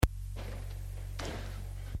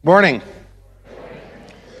Morning.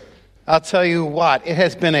 I'll tell you what, it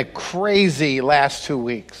has been a crazy last 2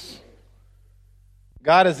 weeks.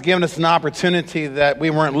 God has given us an opportunity that we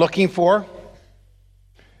weren't looking for.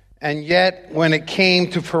 And yet, when it came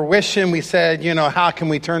to fruition, we said, how can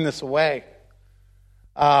we turn this away?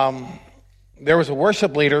 There was a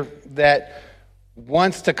worship leader that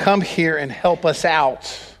wants to come here and help us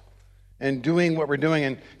out in doing what we're doing.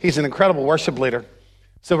 And he's an incredible worship leader.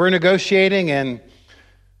 So we're negotiating, and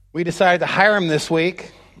we decided to hire him this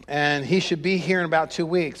week, and he should be here in about 2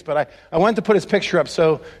 weeks. But I wanted to put his picture up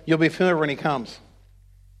so you'll be familiar when he comes.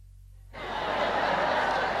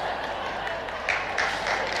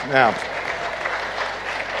 Now,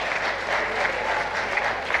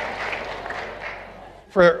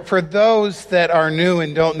 for those that are new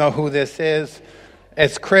and don't know who this is,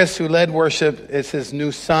 it's Chris who led worship. It's his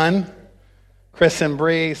new son, Chris and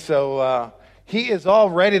Bree. So he is all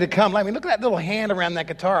ready to come. I mean, look at that little hand around that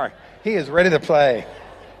guitar. He is ready to play.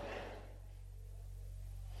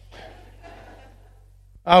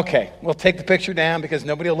 Okay, we'll take the picture down because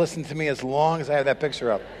nobody will listen to me as long as I have that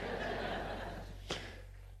picture up.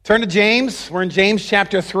 Turn to James. We're in James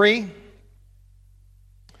chapter 3.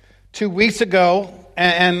 2 weeks ago,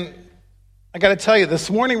 and I got to tell you, this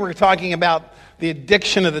morning we're talking about the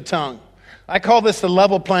addiction of the tongue. I call this the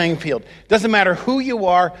level playing field. Doesn't matter who you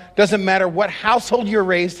are, doesn't matter what household you're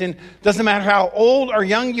raised in, doesn't matter how old or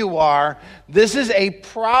young you are, this is a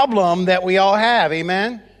problem that we all have,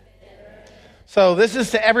 amen? So this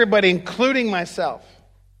is to everybody, including myself.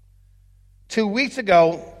 2 weeks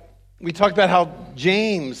ago, we talked about how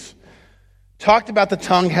James talked about the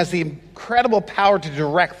tongue has the incredible power to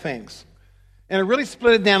direct things. And it really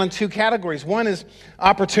split it down in two categories. One is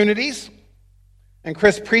opportunities. And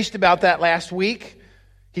Chris preached about that last week.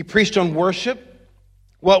 He preached on worship,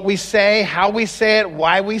 what we say, how we say it,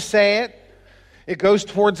 why we say it. It goes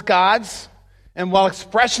towards God's. And while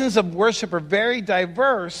expressions of worship are very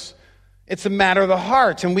diverse, it's a matter of the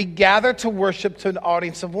heart. And we gather to worship to an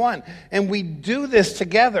audience of one. And we do this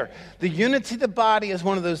together. The unity of the body is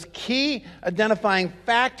one of those key identifying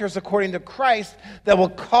factors, according to Christ, that will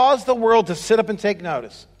cause the world to sit up and take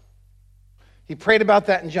notice. He prayed about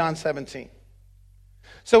that in John 17.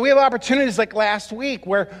 So we have opportunities like last week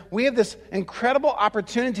where we have this incredible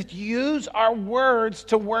opportunity to use our words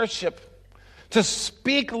to worship, to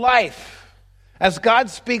speak life. As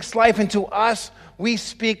God speaks life into us, we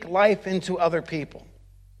speak life into other people.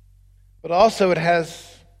 But also it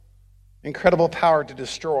has incredible power to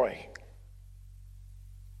destroy.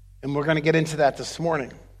 And we're going to get into that this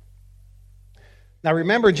morning. Now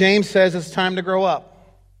remember, James says it's time to grow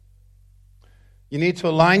up. You need to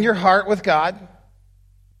align your heart with God.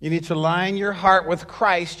 You need to align your heart with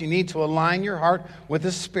Christ. You need to align your heart with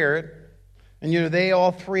the Spirit. And they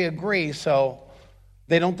all three agree, so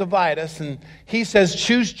they don't divide us. And he says,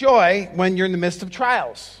 choose joy when you're in the midst of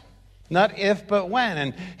trials. Not if, but when.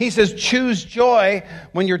 And he says, choose joy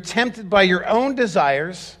when you're tempted by your own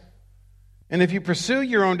desires. And if you pursue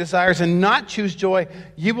your own desires and not choose joy,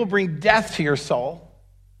 you will bring death to your soul.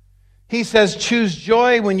 He says, choose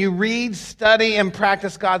joy when you read, study, and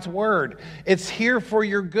practice God's word. It's here for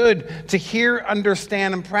your good to hear,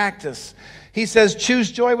 understand, and practice. He says,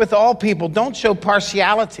 choose joy with all people. Don't show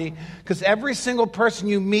partiality, because every single person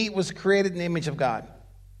you meet was created in the image of God.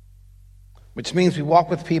 Which means we walk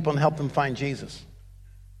with people and help them find Jesus.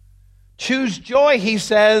 Choose joy, he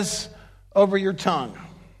says, over your tongue.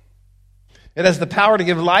 It has the power to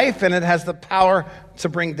give life, and it has the power to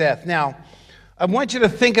bring death. Now, I want you to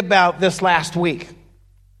think about this last week.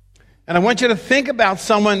 And I want you to think about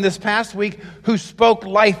someone this past week who spoke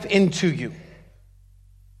life into you.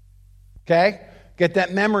 Okay? Get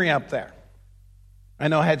that memory up there. I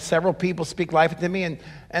know I had several people speak life into me,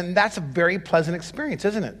 and that's a very pleasant experience,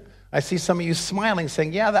 isn't it? I see some of you smiling,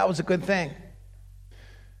 saying, yeah, that was a good thing.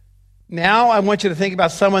 Now I want you to think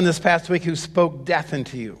about someone this past week who spoke death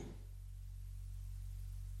into you.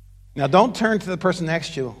 Now, don't turn to the person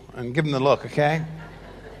next to you and give them the look, okay?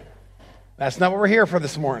 That's not what we're here for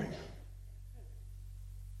this morning.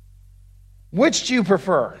 Which do you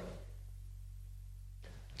prefer?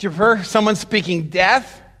 Do you prefer someone speaking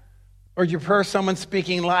death, or do you prefer someone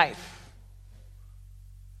speaking life?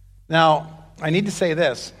 Now, I need to say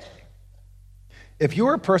this. If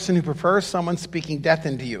you're a person who prefers someone speaking death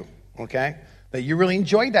into you, okay, that you really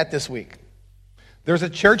enjoyed that this week, there's a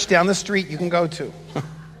church down the street you can go to.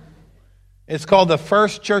 It's called the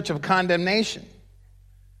First Church of Condemnation.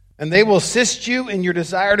 And they will assist you in your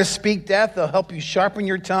desire to speak death. They'll help you sharpen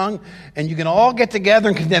your tongue. And you can all get together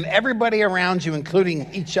and condemn everybody around you,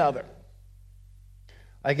 including each other.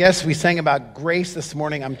 I guess we sang about grace this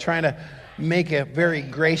morning. I'm trying to make a very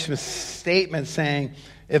gracious statement saying,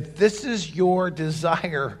 if this is your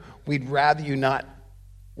desire, we'd rather you not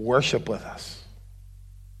worship with us.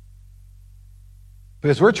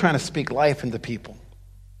 Because we're trying to speak life into people.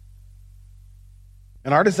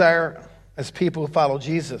 And our desire as people who follow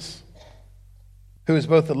Jesus, who is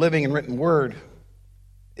both the living and written word,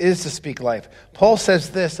 is to speak life. Paul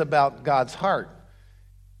says this about God's heart.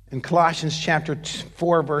 In Colossians chapter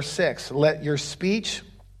 4, verse 6, let your speech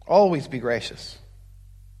always be gracious,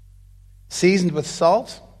 seasoned with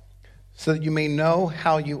salt, so that you may know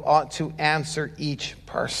how you ought to answer each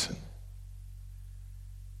person.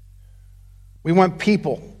 We want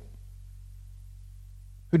people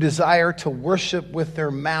who desire to worship with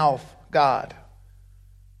their mouth God,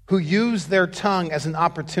 who use their tongue as an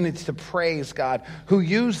opportunity to praise God, who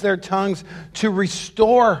use their tongues to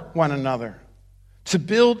restore one another, to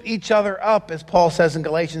build each other up, as Paul says in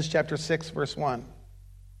Galatians chapter 6, verse 1.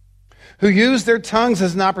 Who use their tongues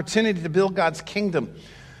as an opportunity to build God's kingdom.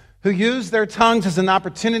 Who use their tongues as an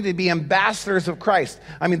opportunity to be ambassadors of Christ.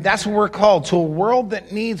 I mean, that's what we're called, to a world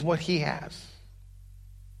that needs what he has.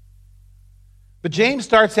 But James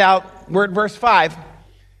starts out, we're at verse 5.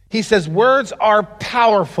 He says, words are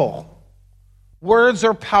powerful. Words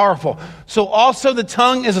are powerful. So also the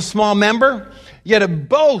tongue is a small member, yet it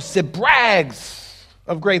boasts, it brags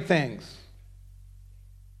of great things.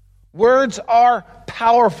 Words are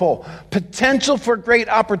powerful. Potential for great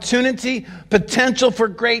opportunity, potential for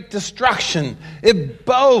great destruction. It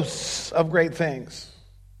boasts of great things.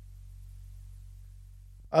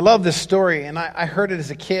 I love this story, and I heard it as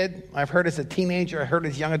a kid. I've heard it as a teenager. I heard it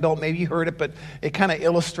as a young adult. Maybe you heard it, but it kind of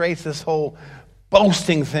illustrates this whole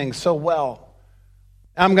boasting thing so well.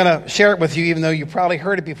 I'm going to share it with you, even though you probably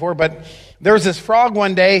heard it before, but there was this frog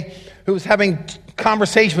one day who was having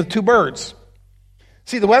conversation with two birds.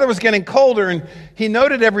 See, the weather was getting colder, and he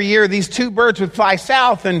noted every year these two birds would fly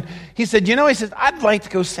south, and he said, I'd like to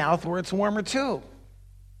go south where it's warmer too.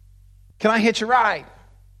 Can I hitch a ride?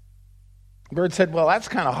 The bird said, well, that's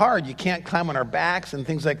kind of hard. You can't climb on our backs and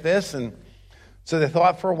things like this. And so they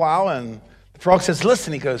thought for a while, and the frog says,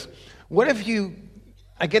 listen, he goes, what if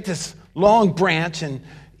I get this long branch, and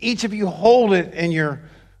each of you hold it in your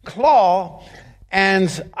claw,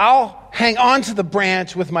 and I'll hang on to the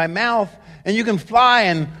branch with my mouth, and you can fly,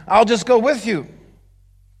 and I'll just go with you.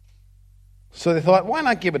 So they thought, why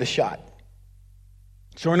not give it a shot?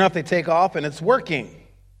 Sure enough, they take off, and it's working.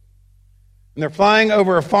 And they're flying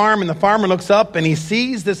over a farm, and the farmer looks up, and he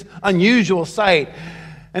sees this unusual sight.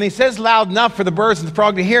 And he says loud enough for the birds and the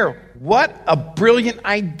frog to hear, what a brilliant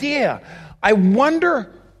idea. I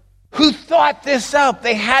wonder who thought this up.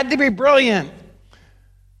 They had to be brilliant.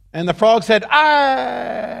 And the frog said,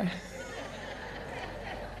 I...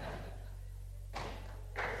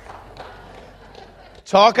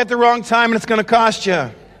 Talk at the wrong time and it's going to cost you.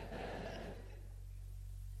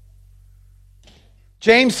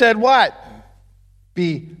 James said what?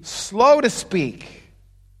 Be slow to speak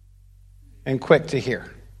and quick to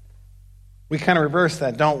hear. We kind of reverse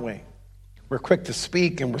that, don't we? We're quick to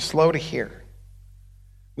speak and we're slow to hear.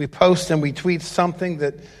 We post and we tweet something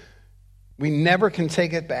that we never can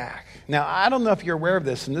take it back. Now, I don't know if you're aware of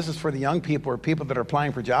this, and this is for the young people or people that are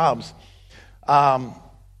applying for jobs.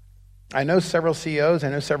 I know several CEOs, I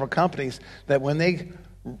know several companies that when they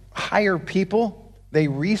hire people, they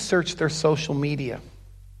research their social media.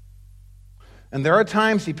 And there are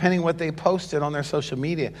times, depending what they posted on their social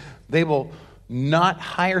media, they will not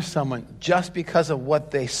hire someone just because of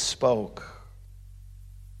what they spoke.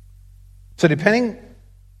 So depending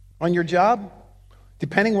on your job,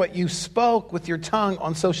 depending what you spoke with your tongue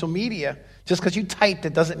on social media, just because you typed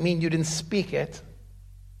it doesn't mean you didn't speak it.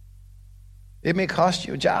 It may cost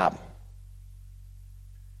you a job.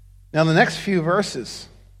 Now, in the next few verses,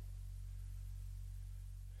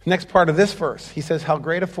 next part of this verse, he says, how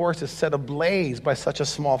great a forest is set ablaze by such a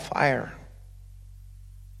small fire.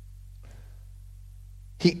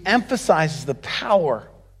 He emphasizes the power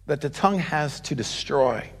that the tongue has to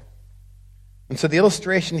destroy. And so the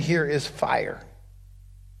illustration here is fire.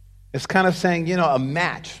 It's kind of saying, a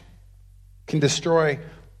match can destroy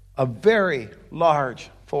a very large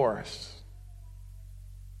forest.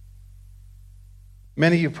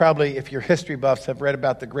 Many of you probably, if you're history buffs, have read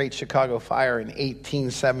about the Great Chicago Fire in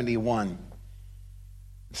 1871.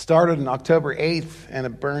 It started on October 8th and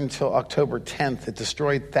it burned until October 10th. It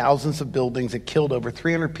destroyed thousands of buildings. It killed over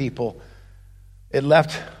 300 people. It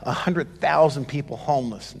left 100,000 people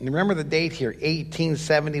homeless. And remember the date here,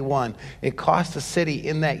 1871. It cost the city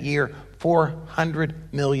in that year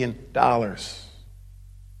 $400 million.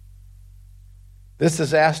 This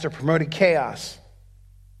disaster promoted chaos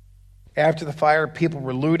After the fire, people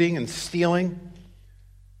were looting and stealing.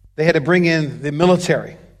 They had to bring in the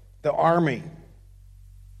military, the army.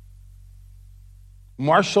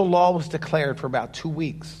 Martial law was declared for about 2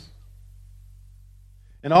 weeks.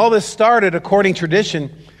 And all this started, according to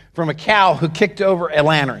tradition, from a cow who kicked over a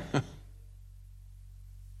lantern.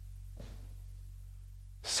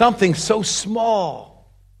 Something so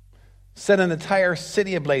small set an entire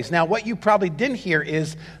city ablaze. Now, what you probably didn't hear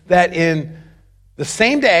is that in the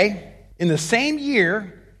same day, in the same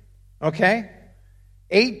year,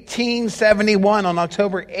 1871, on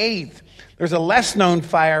October 8th, there's a less-known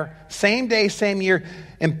fire, same day, same year,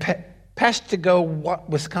 in Peshtigo,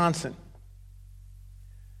 Wisconsin.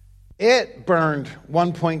 It burned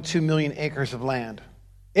 1.2 million acres of land.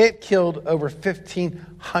 It killed over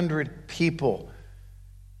 1,500 people.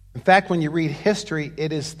 In fact, when you read history,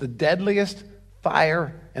 it is the deadliest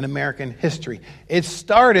fire in American history. It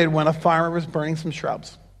started when a farmer was burning some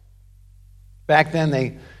shrubs. Back then,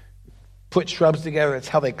 they put shrubs together. That's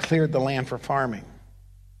how they cleared the land for farming.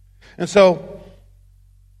 And so,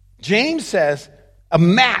 James says a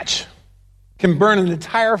match can burn an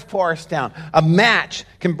entire forest down. A match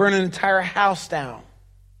can burn an entire house down.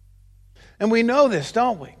 And we know this,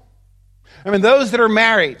 don't we? I mean, those that are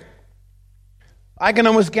married, I can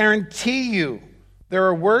almost guarantee you there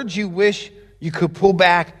are words you wish you could pull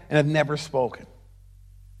back and have never spoken.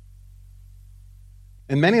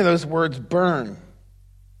 And many of those words burn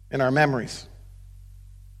in our memories.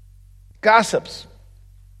 Gossips.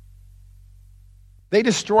 They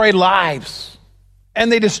destroy lives,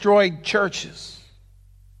 and they destroy churches.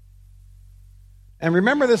 And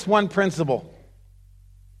remember this one principle.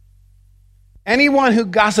 Anyone who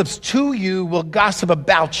gossips to you will gossip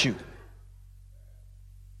about you.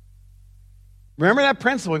 Remember that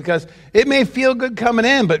principle, because it may feel good coming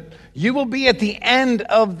in, but you will be at the end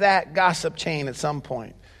of that gossip chain at some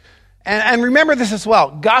point. And remember this as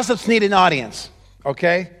well. Gossips need an audience,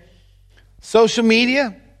 okay? Social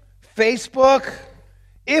media, Facebook.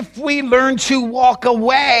 If we learn to walk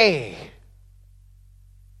away,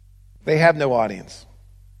 they have no audience.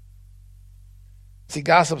 See,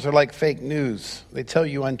 gossips are like fake news. They tell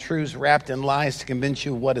you untruths wrapped in lies to convince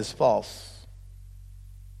you of what is false.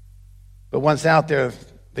 But once out there,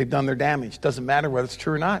 they've done their damage. Doesn't matter whether it's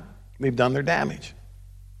true or not. They've done their damage.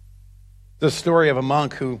 The story of a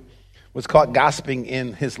monk who was caught gossiping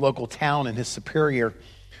in his local town, and his superior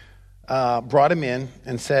brought him in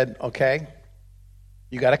and said, okay,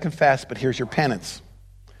 you got to confess, but here's your penance.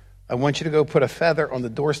 I want you to go put a feather on the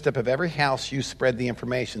doorstep of every house you spread the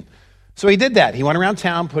information. So he did that. He went around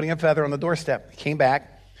town putting a feather on the doorstep. He came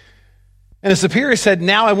back, and the superior said,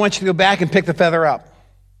 now I want you to go back and pick the feather up.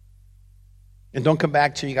 And don't come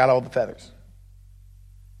back till you got all the feathers.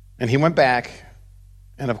 And he went back,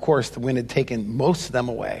 and of course the wind had taken most of them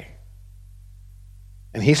away.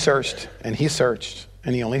 And he searched, and he searched,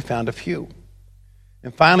 and he only found a few.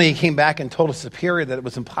 And finally he came back and told his superior that it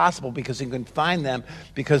was impossible because he couldn't find them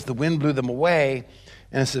because the wind blew them away.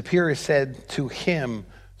 And the superior said to him,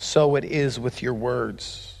 so it is with your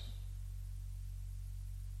words.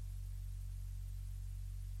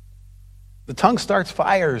 The tongue starts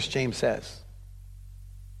fires, James says.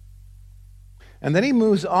 And then he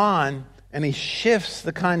moves on and he shifts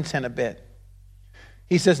the content a bit.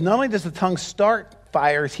 He says, not only does the tongue start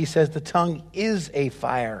fires, he says the tongue is a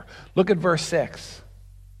fire. Look at verse 6.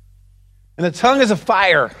 And the tongue is a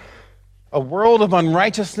fire, a world of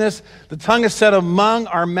unrighteousness. The tongue is set among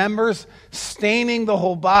our members, staining the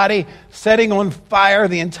whole body, setting on fire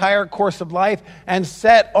the entire course of life, and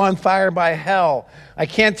set on fire by hell. I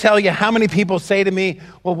can't tell you how many people say to me,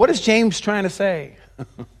 well, what is James trying to say?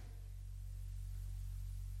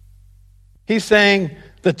 He's saying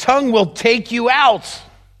the tongue will take you out.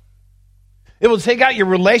 It will take out your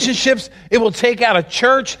relationships. It will take out a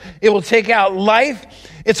church. It will take out life.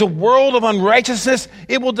 It's a world of unrighteousness.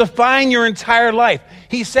 It will define your entire life.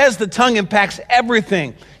 He says the tongue impacts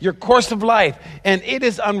everything, your course of life. And it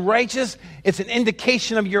is unrighteous. It's an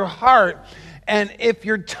indication of your heart. And if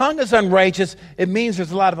your tongue is unrighteous, it means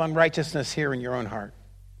there's a lot of unrighteousness here in your own heart.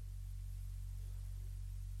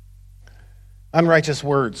 Unrighteous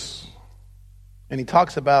words. And he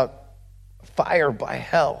talks about fire by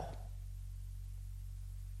hell.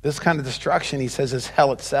 This kind of destruction, he says, is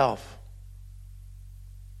hell itself.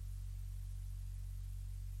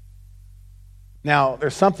 Now,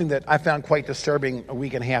 there's something that I found quite disturbing a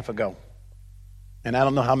week and a half ago. And I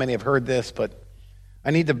don't know how many have heard this, but I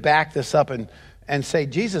need to back this up and say,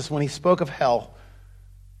 Jesus, when he spoke of hell,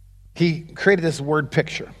 he created this word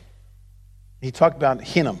picture. He talked about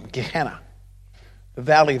Hinnom, Gehenna, the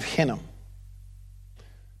valley of Hinnom.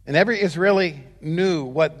 And every Israeli knew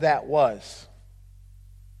what that was.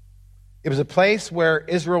 It was a place where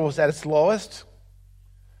Israel was at its lowest.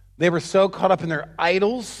 They were so caught up in their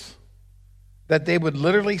idols that they would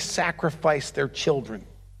literally sacrifice their children.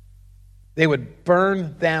 They would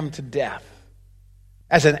burn them to death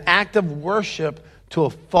as an act of worship to a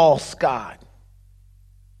false god.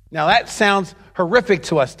 Now that sounds horrific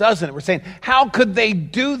to us, doesn't it? We're saying, how could they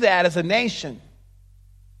do that as a nation?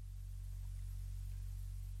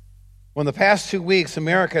 Well, in the past 2 weeks,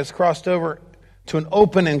 America has crossed over to an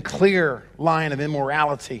open and clear line of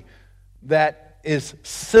immorality that is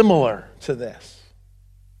similar to this.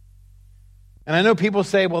 And I know people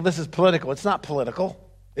say, well, this is political. It's not political.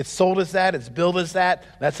 It's sold as that. It's billed as that.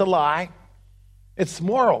 That's a lie. It's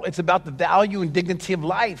moral. It's about the value and dignity of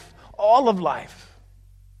life, all of life.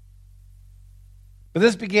 But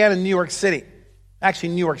this began in New York City, actually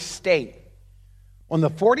New York State. On the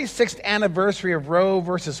 46th anniversary of Roe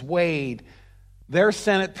versus Wade, their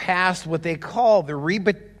Senate passed what they call the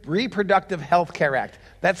Reproductive Health Care Act.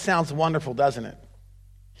 That sounds wonderful, doesn't it?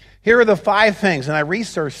 Here are the 5 things, and I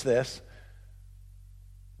researched this.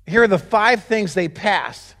 Here are the 5 things they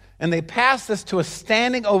passed. And they passed this to a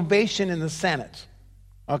standing ovation in the Senate.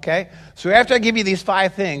 Okay? So after I give you these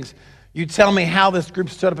 5 things, you tell me how this group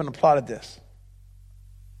stood up and applauded this.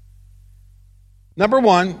 Number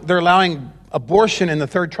 1, they're allowing abortion in the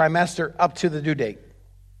 3rd trimester up to the due date.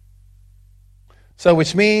 So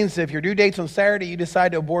which means if your due date's on Saturday, you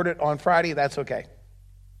decide to abort it on Friday, that's okay.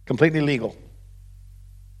 Completely legal.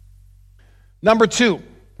 Number 2,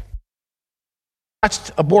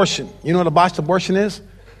 botched abortion. You know what a botched abortion is?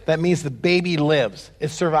 That means the baby lives. It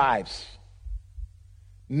survives.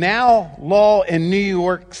 Now, law in New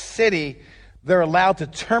York City, they're allowed to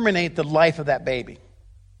terminate the life of that baby.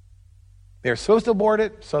 They're supposed to abort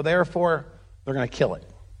it, so therefore, they're going to kill it.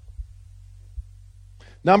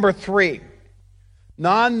 Number 3,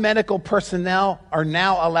 non-medical personnel are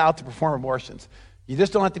now allowed to perform abortions. You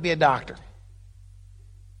just don't have to be a doctor.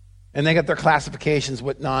 And they get their classifications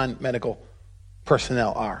what non-medical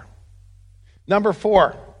personnel are. Number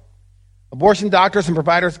 4, abortion doctors and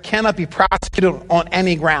providers cannot be prosecuted on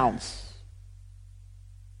any grounds.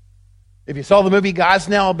 If you saw the movie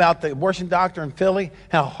Gosnell about the abortion doctor in Philly,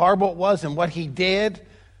 how horrible it was and what he did,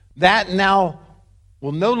 that now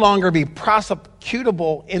will no longer be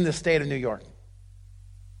prosecutable in the state of New York.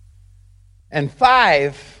 And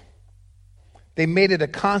 5, they made it a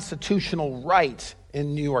constitutional right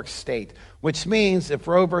in New York State, which means if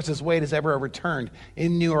Roe versus Wade is ever overturned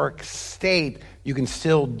in New York State, you can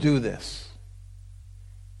still do this.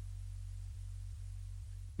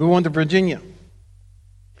 Move on to Virginia.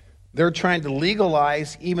 They're trying to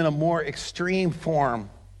legalize even a more extreme form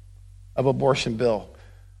of abortion bill.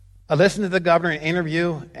 I listened to the governor in an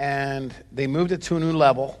interview, and they moved it to a new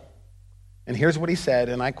level. And here's what he said,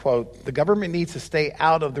 and I quote, "The government needs to stay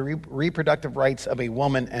out of the reproductive rights of a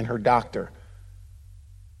woman and her doctor.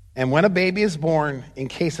 And when a baby is born, in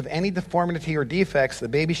case of any deformity or defects, the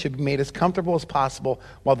baby should be made as comfortable as possible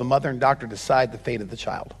while the mother and doctor decide the fate of the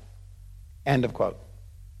child." End of quote.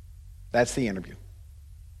 That's the interview.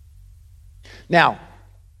 Now,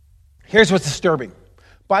 here's what's disturbing.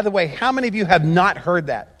 By the way, how many of you have not heard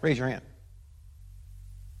that? Raise your hand.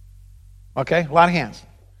 Okay, a lot of hands.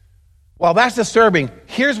 Well, that's disturbing.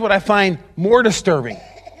 Here's what I find more disturbing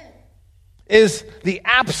is the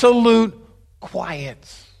absolute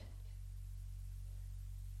quiet.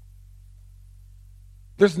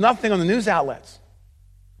 There's nothing on the news outlets.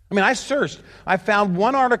 I mean, I searched. I found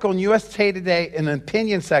one article in USA Today in the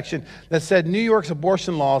opinion section that said New York's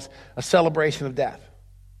abortion laws a celebration of death.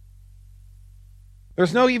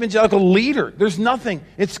 There's no evangelical leader. There's nothing.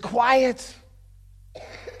 It's quiet.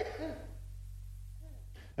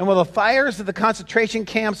 And while the fires of the concentration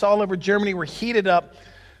camps all over Germany were heated up,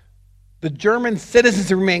 the German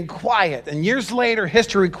citizens remained quiet. And years later,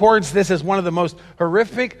 history records this as one of the most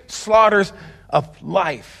horrific slaughters of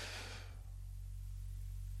life.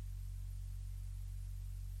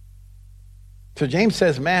 So James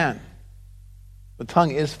says, man, the tongue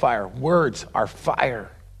is fire. Words are fire.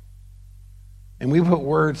 And we put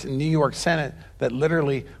words in New York Senate that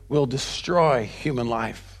literally will destroy human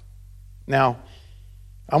life. Now,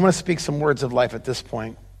 I want to speak some words of life at this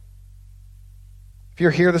point. If you're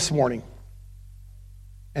here this morning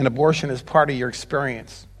and abortion is part of your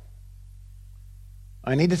experience,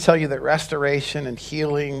 I need to tell you that restoration and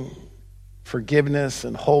healing, forgiveness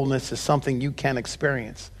and wholeness is something you can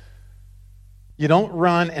experience. You don't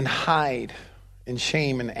run and hide in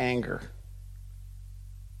shame and anger.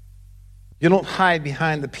 You don't hide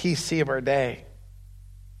behind the PC of our day.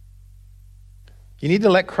 You need to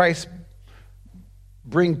let Christ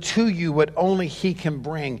bring to you what only he can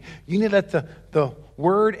bring. You need to let the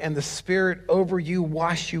word and the Spirit over you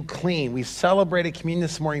wash you clean. We celebrated communion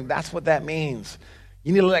this morning. That's what that means.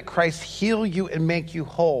 You need to let Christ heal you and make you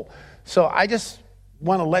whole. So I just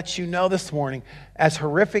want to let you know this morning, as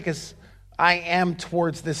horrific as I am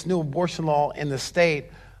towards this new abortion law in the state,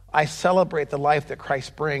 I celebrate the life that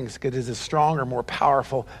Christ brings because it is stronger, more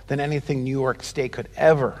powerful than anything New York State could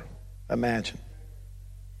ever imagine.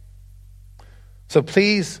 So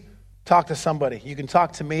please talk to somebody. You can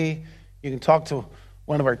talk to me. You can talk to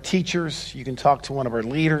one of our teachers. You can talk to one of our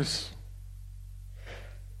leaders.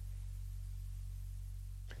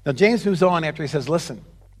 Now, James moves on after he says, listen,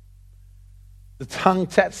 the tongue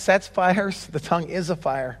sets fires. The tongue is a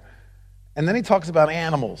fire. And then he talks about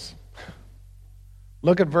animals.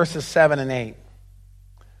 Look at verses 7 and 8.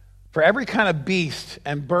 For every kind of beast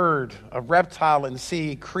and bird, of reptile and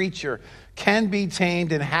sea creature can be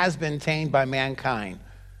tamed and has been tamed by mankind.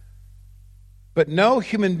 But no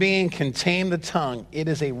human being can tame the tongue. It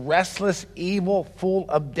is a restless evil full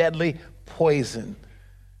of deadly poison.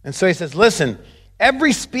 And so he says, listen,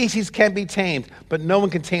 every species can be tamed, but no one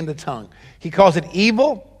can tame the tongue. He calls it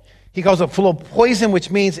evil. He calls it full of poison, which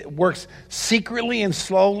means it works secretly and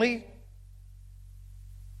slowly.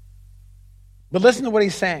 But listen to what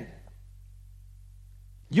he's saying.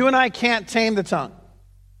 You and I can't tame the tongue.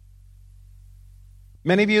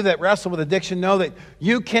 Many of you that wrestle with addiction know that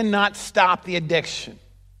you cannot stop the addiction.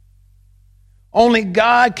 Only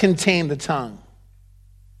God can tame the tongue.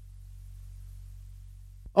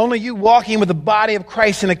 Only you walking with the body of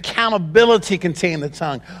Christ in accountability can tame the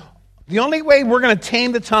tongue. The only way we're going to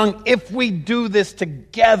tame the tongue if we do this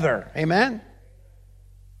together. Amen?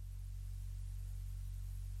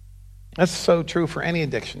 That's so true for any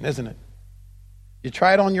addiction, isn't it? You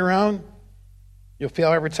try it on your own, you'll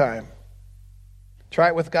fail every time. Try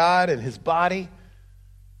it with God and his body.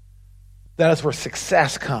 That is where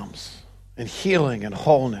success comes, and healing and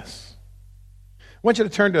wholeness. I want you to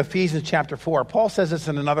turn to Ephesians chapter 4. Paul says this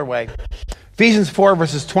in another way. Ephesians 4,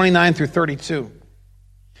 verses 29 through 32.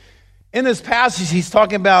 In this passage, he's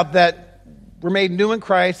talking about that we're made new in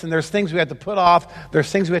Christ, and there's things we have to put off,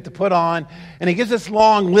 there's things we have to put on, and he gives this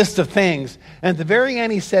long list of things. And at the very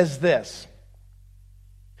end, he says this.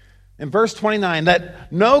 In verse 29,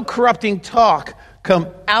 let no corrupting talk come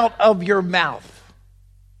out of your mouth,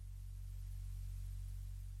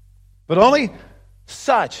 but only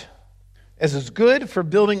such as is good for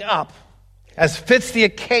building up, as fits the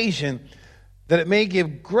occasion, that it may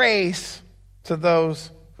give grace to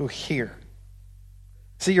those who hear.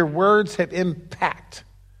 See, your words have impact,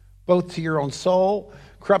 both to your own soul.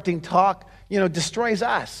 Corrupting talk, destroys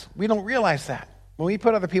us. We don't realize that. When we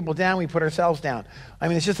put other people down, we put ourselves down. I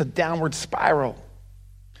mean, it's just a downward spiral.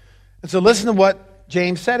 And so listen to what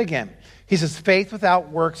James said again. He says, faith without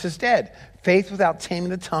works is dead. Faith without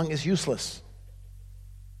taming the tongue is useless.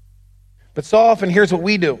 But so often, here's what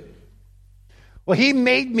we do. Well, he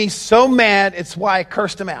made me so mad, it's why I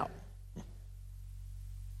cursed him out.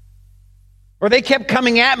 Or they kept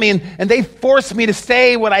coming at me and they forced me to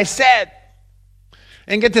say what I said.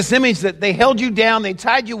 And get this image that they held you down, they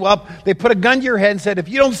tied you up, they put a gun to your head and said, if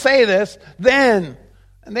you don't say this, then.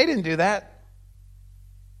 And they didn't do that.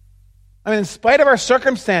 I mean, in spite of our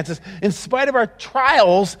circumstances, in spite of our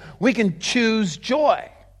trials, we can choose joy.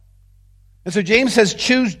 And so James says,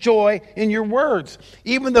 choose joy in your words,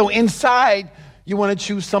 even though inside you want to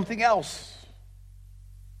choose something else.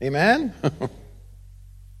 Amen?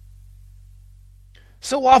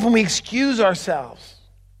 So often we excuse ourselves.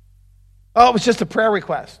 Oh, it was just a prayer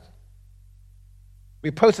request. We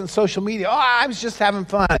post on social media, oh, I was just having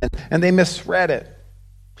fun, and they misread it.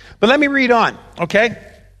 But let me read on, okay?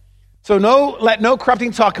 So let no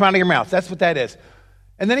corrupting talk come out of your mouth. That's what that is.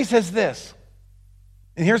 And then he says this,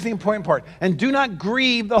 and here's the important part, and do not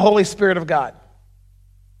grieve the Holy Spirit of God.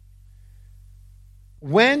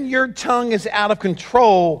 When your tongue is out of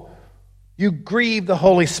control, you grieve the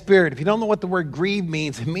Holy Spirit. If you don't know what the word grieve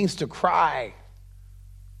means, it means to cry.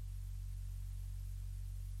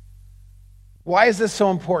 Why is this so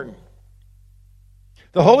important?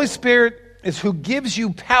 The Holy Spirit is who gives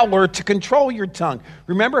you power to control your tongue.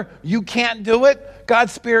 Remember, you can't do it.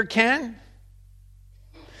 God's Spirit can.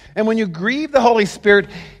 And when you grieve the Holy Spirit,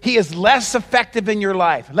 he is less effective in your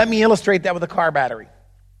life. Let me illustrate that with a car battery.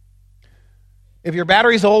 If your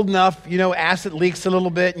battery's old enough, acid leaks a little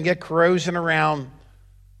bit and get corrosion around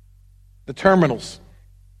the terminals.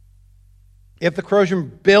 If the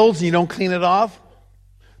corrosion builds and you don't clean it off,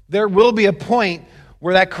 there will be a point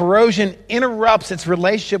where that corrosion interrupts its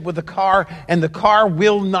relationship with the car and the car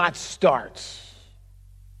will not start.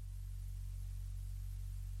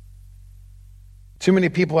 Too many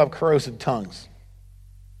people have corrosive tongues.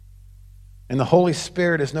 And the Holy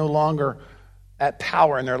Spirit is no longer at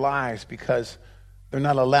power in their lives because they're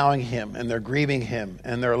not allowing him, and they're grieving him,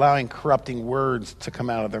 and they're allowing corrupting words to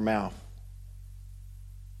come out of their mouth.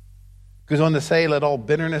 Goes on to say, let all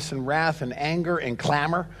bitterness and wrath and anger and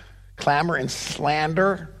clamor and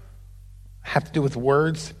slander have to do with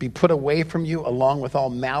words, be put away from you along with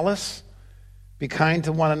all malice. Be kind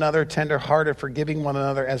to one another, tender-hearted, forgiving one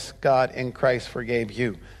another as God in Christ forgave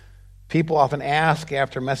you. People often ask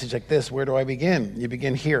after a message like this, where do I begin? You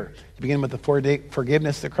begin here. You begin with the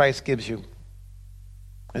forgiveness that Christ gives you.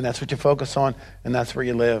 And that's what you focus on, and that's where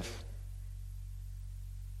you live.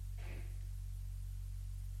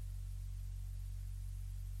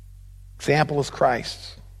 Example is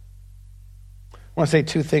Christ. I want to say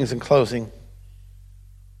two things in closing.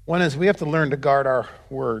 One is we have to learn to guard our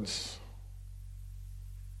words.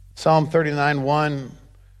 Psalm 39:1, and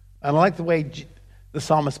I like the way the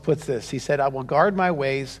psalmist puts this. He said, I will guard my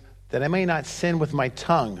ways that I may not sin with my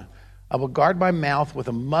tongue. I will guard my mouth with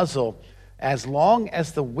a muzzle as long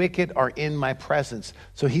as the wicked are in my presence.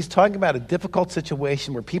 So he's talking about a difficult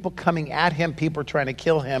situation where people coming at him, people are trying to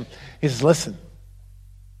kill him. He says, listen,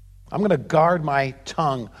 I'm going to guard my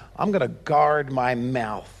tongue. I'm going to guard my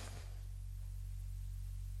mouth.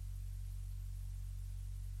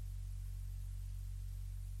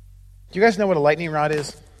 Do you guys know what a lightning rod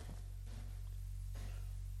is?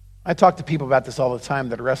 I talk to people about this all the time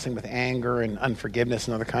that are wrestling with anger and unforgiveness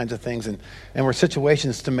and other kinds of things, and where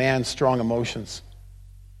situations demand strong emotions.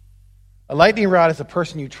 A lightning rod is a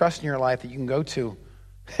person you trust in your life that you can go to,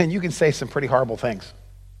 and you can say some pretty horrible things.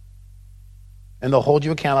 And they'll hold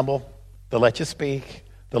you accountable, they'll let you speak,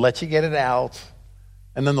 they'll let you get it out,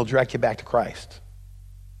 and then they'll direct you back to Christ.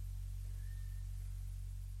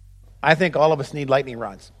 I think all of us need lightning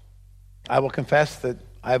rods. I will confess that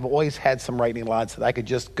I've always had some lightning rods that I could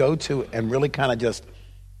just go to and really kind of just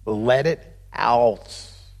let it out.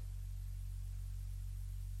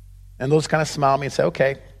 And those kind of smile at me and say,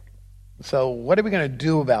 okay, so what are we going to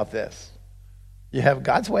do about this? You have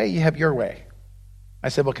God's way, you have your way. I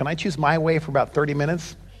said, well, can I choose my way for about 30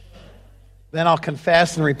 minutes? Then I'll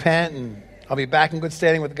confess and repent, and I'll be back in good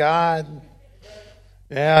standing with God.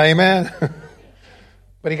 Yeah, amen.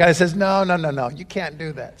 But he kind of says, no, you can't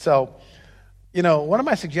do that. So, one of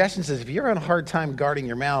my suggestions is if you're having a hard time guarding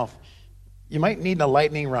your mouth, you might need a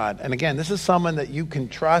lightning rod. And again, this is someone that you can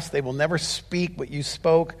trust. They will never speak what you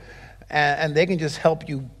spoke, and they can just help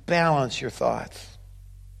you balance your thoughts.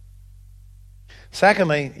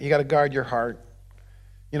 Secondly, you got to guard your heart.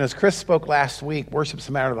 As Chris spoke last week, worship's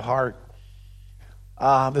a matter of the heart.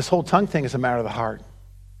 This whole tongue thing is a matter of the heart.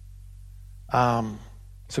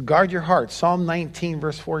 So guard your heart. Psalm 19,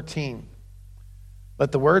 verse 14.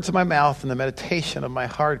 Let the words of my mouth and the meditation of my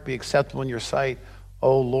heart be acceptable in your sight,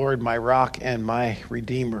 O Lord, my rock and my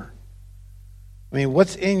redeemer.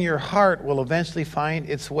 What's in your heart will eventually find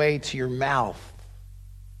its way to your mouth.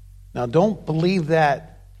 Now, don't believe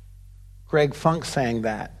that Greg Funk sang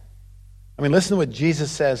that. Listen to what Jesus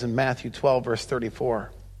says in Matthew 12, verse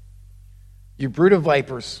 34. You brood of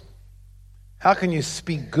vipers, how can you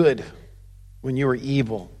speak good when you are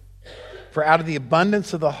evil? For out of the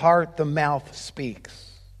abundance of the heart, the mouth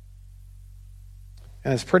speaks.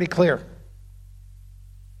 And it's pretty clear.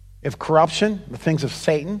 If corruption, the things of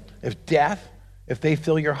Satan, if death, if they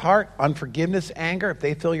fill your heart, unforgiveness, anger, if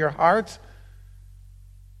they fill your hearts,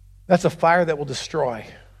 that's a fire that will destroy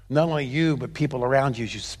not only you, but people around you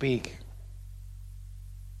as you speak.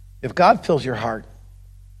 If God fills your heart,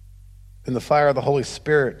 then the fire of the Holy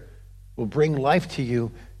Spirit will bring life to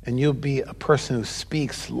you, and you'll be a person who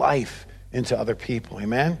speaks life into other people.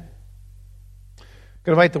 Amen? I'm going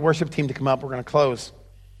to invite the worship team to come up. We're going to close.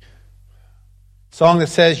 Song that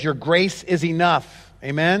says, your grace is enough.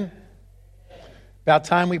 Amen? About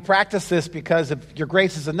time we practice this, because if your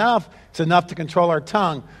grace is enough, it's enough to control our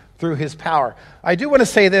tongue through his power. I do want to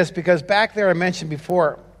say this, because back there I mentioned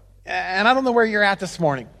before, and I don't know where you're at this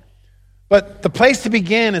morning, but the place to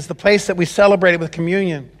begin is the place that we celebrated with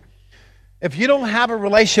communion. If you don't have a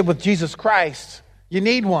relationship with Jesus Christ, you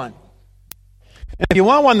need one. And if you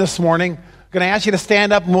want one this morning, I'm going to ask you to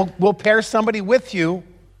stand up, and we'll pair somebody with you,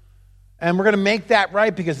 and we're going to make that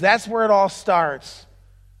right, because that's where it all starts.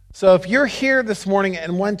 So if you're here this morning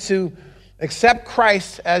and want to accept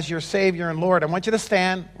Christ as your Savior and Lord, I want you to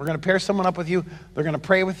stand. We're going to pair someone up with you. They're going to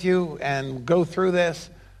pray with you and go through this.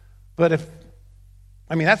 But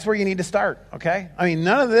that's where you need to start, okay?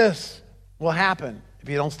 None of this will happen if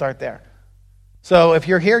you don't start there. So if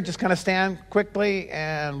you're here, just kind of stand quickly,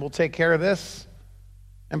 and we'll take care of this.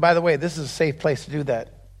 And by the way, this is a safe place to do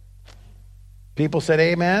that. People said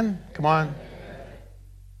amen. Come on.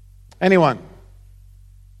 Anyone?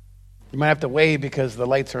 You might have to wave because the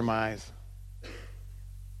lights are in my eyes.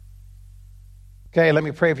 Okay, let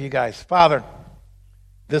me pray for you guys. Father,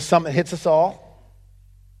 this is something that hits us all.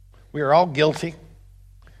 We are all guilty.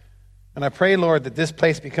 And I pray, Lord, that this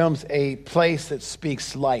place becomes a place that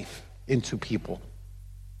speaks life into people.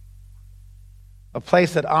 A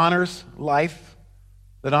place that honors life,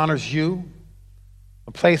 that honors you.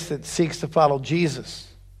 A place that seeks to follow Jesus.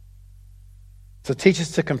 So teach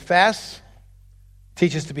us to confess.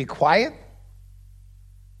 Teach us to be quiet.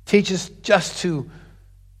 Teach us just to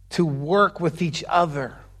work with each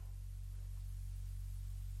other.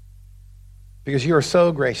 Because you are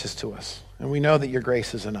so gracious to us. And we know that your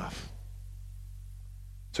grace is enough.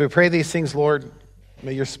 So we pray these things, Lord.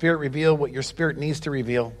 May your Spirit reveal what your Spirit needs to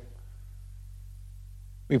reveal.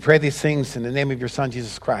 We pray these things in the name of your Son,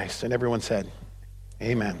 Jesus Christ. And everyone said,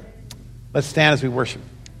 amen. Let's stand as we worship.